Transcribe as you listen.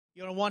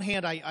You know, on one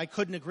hand, I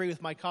couldn't agree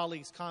with my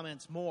colleague's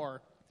comments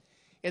more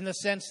in the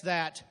sense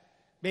that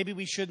maybe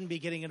we shouldn't be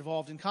getting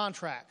involved in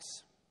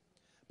contracts.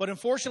 But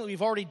unfortunately,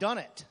 we've already done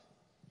it.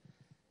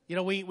 You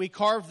know, we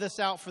carved this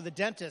out for the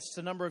dentists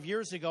a number of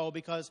years ago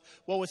because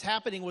what was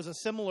happening was a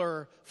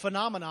similar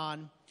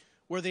phenomenon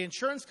where the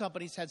insurance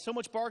companies had so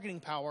much bargaining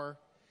power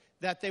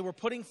that they were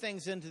putting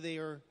things into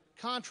their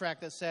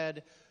contract that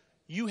said,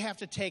 you have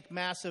to take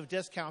massive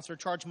discounts or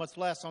charge much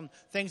less on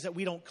things that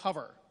we don't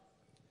cover.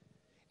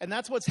 And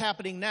that's what's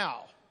happening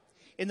now.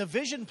 In the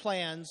vision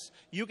plans,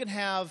 you can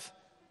have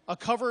a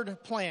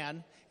covered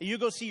plan, and you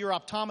go see your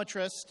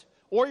optometrist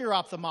or your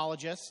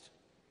ophthalmologist.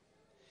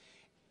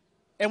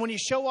 And when you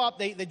show up,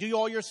 they do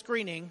all your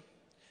screening.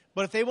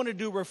 But if they want to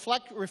do if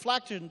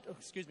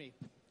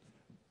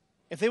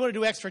they want to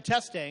do extra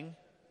testing,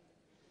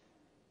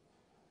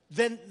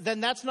 then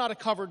that's not a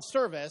covered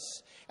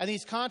service, and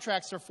these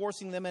contracts are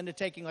forcing them into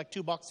taking like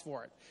 $2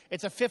 for it.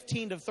 It's a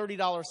 $15 to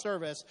 $30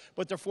 service,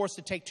 but they're forced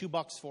to take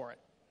 $2 for it.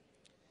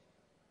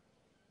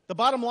 The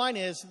bottom line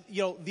is,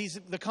 you know,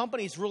 the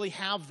companies really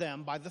have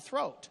them by the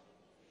throat.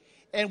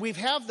 And we've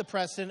had the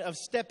precedent of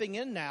stepping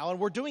in now, and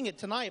we're doing it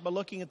tonight by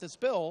looking at this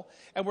bill,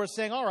 and we're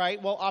saying, all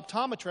right, well,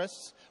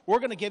 optometrists, we're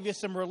going to give you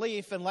some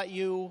relief and let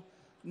you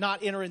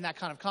not enter in that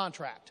kind of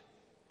contract.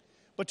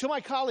 But to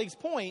my colleague's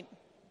point,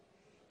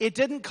 it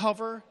didn't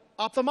cover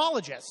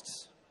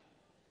ophthalmologists.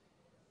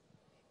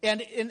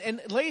 And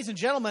ladies and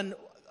gentlemen,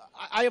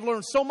 I have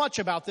learned so much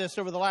about this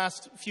over the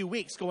last few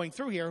weeks going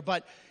through here,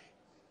 but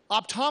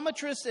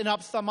optometrists and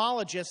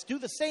ophthalmologists do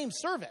the same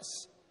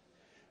service.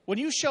 When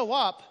you show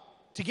up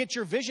to get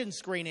your vision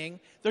screening,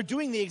 they're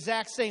doing the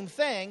exact same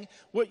thing.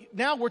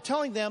 Now we're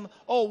telling them,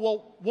 oh,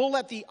 well, we'll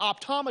let the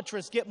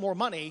optometrist get more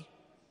money,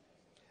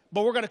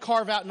 but we're going to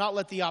carve out and not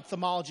let the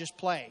ophthalmologist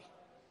play.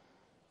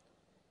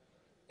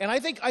 And I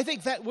think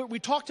that we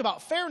talked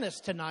about fairness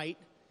tonight,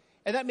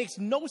 and that makes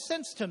no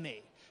sense to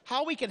me.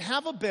 How we can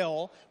have a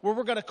bill where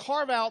we're going to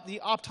carve out the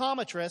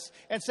optometrist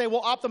and say,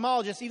 well,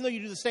 ophthalmologists, even though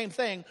you do the same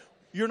thing,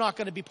 you're not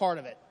going to be part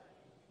of it.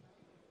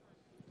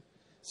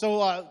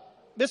 So,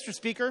 Mr.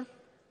 Speaker,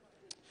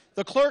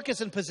 the clerk is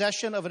in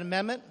possession of an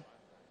amendment.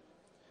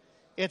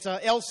 It's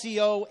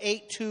LCO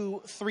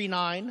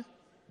 8239.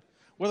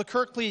 Will the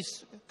clerk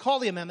please call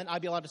the amendment?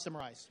 I'd be allowed to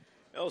summarize.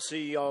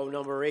 LCO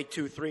number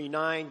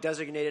 8239,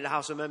 designated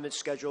House Amendment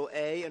Schedule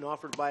A, and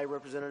offered by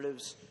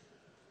Representatives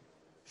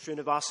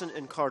Srinivasan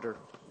and Carter.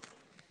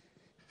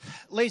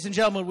 Ladies and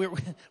gentlemen,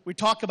 we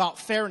talk about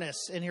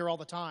fairness in here all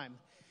the time.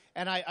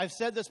 And I've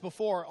said this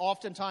before,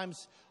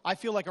 oftentimes I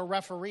feel like a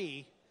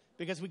referee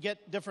because we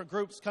get different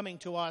groups coming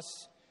to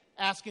us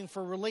asking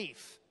for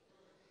relief.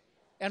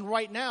 And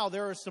right now,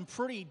 there are some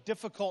pretty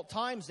difficult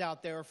times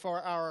out there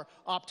for our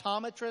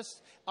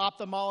optometrists,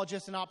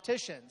 ophthalmologists, and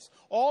opticians,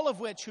 all of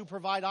which who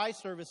provide eye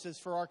services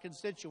for our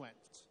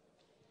constituents.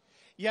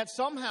 Yet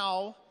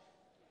somehow,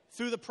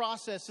 through the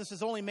process, this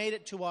has only made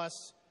it to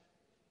us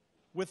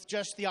with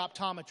just the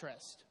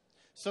optometrist.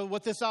 So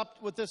what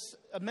this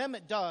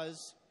amendment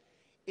does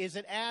is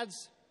it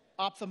adds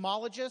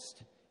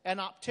ophthalmologist and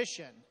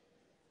optician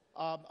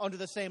under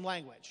the same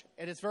language.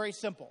 And it's very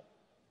simple.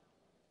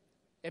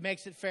 It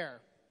makes it fair.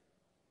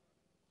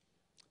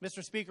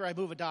 Mr. Speaker, I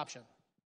move adoption.